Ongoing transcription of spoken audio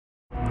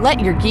Let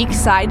your geek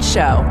side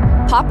show.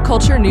 Pop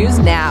culture news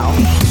now.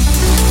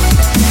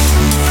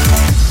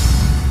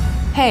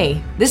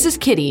 Hey, this is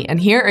Kitty, and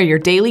here are your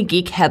daily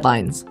geek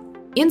headlines.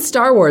 In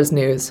Star Wars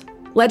news,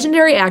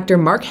 legendary actor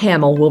Mark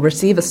Hamill will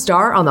receive a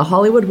star on the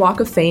Hollywood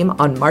Walk of Fame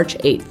on March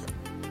 8th.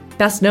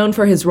 Best known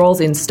for his roles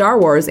in Star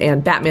Wars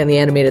and Batman the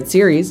Animated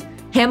Series,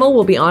 Hamill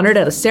will be honored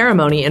at a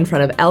ceremony in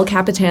front of El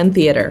Capitan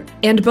Theater,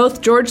 and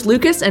both George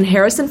Lucas and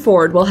Harrison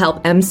Ford will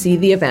help MC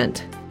the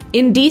event.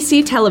 In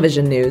DC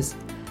television news,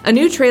 a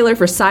new trailer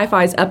for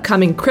Sci-Fi's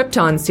upcoming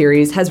Krypton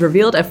series has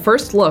revealed a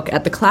first look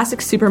at the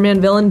classic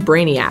Superman villain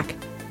Brainiac.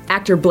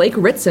 Actor Blake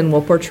Ritson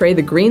will portray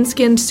the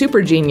green-skinned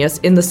super genius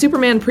in the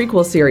Superman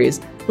prequel series,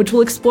 which will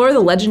explore the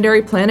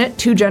legendary planet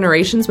 2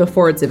 generations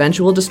before its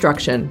eventual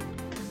destruction.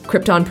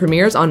 Krypton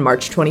premieres on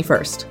March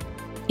 21st.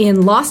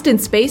 In Lost in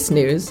Space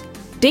news,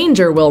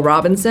 Danger, Will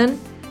Robinson.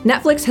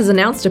 Netflix has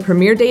announced a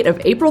premiere date of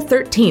April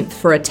 13th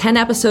for a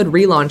 10-episode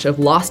relaunch of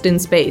Lost in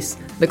Space,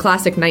 the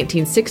classic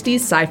 1960s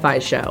sci-fi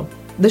show.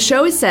 The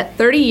show is set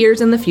 30 years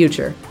in the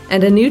future,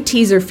 and a new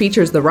teaser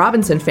features the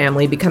Robinson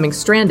family becoming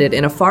stranded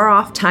in a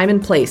far-off time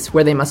and place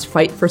where they must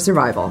fight for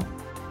survival.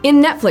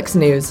 In Netflix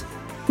news,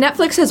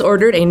 Netflix has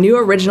ordered a new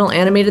original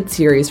animated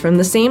series from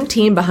the same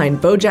team behind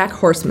BoJack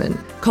Horseman,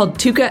 called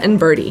Tuca and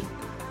Birdie.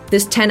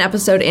 This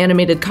 10-episode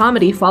animated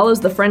comedy follows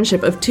the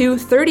friendship of two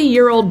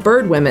 30-year-old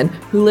bird women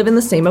who live in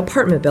the same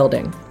apartment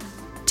building.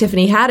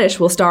 Tiffany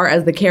Haddish will star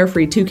as the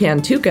carefree toucan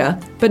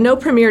Tuca, but no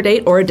premiere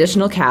date or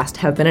additional cast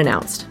have been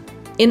announced.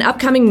 In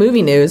upcoming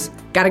movie news,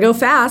 gotta go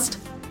fast!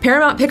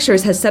 Paramount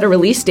Pictures has set a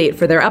release date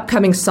for their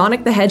upcoming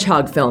Sonic the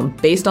Hedgehog film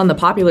based on the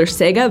popular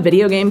Sega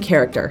video game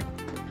character.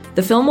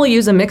 The film will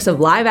use a mix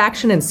of live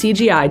action and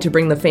CGI to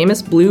bring the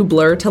famous blue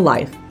blur to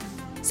life.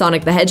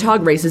 Sonic the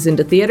Hedgehog races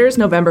into theaters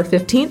November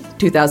 15th,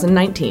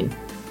 2019.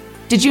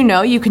 Did you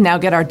know you can now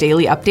get our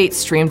daily updates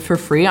streamed for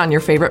free on your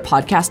favorite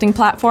podcasting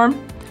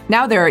platform?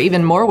 Now there are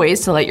even more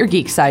ways to let your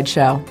geek side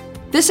show.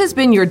 This has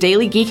been your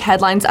Daily Geek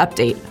Headlines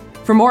Update.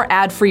 For more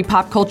ad-free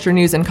pop culture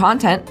news and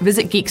content,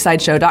 visit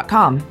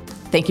geeksideshow.com.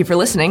 Thank you for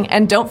listening,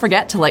 and don't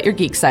forget to let your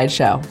geek side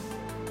show.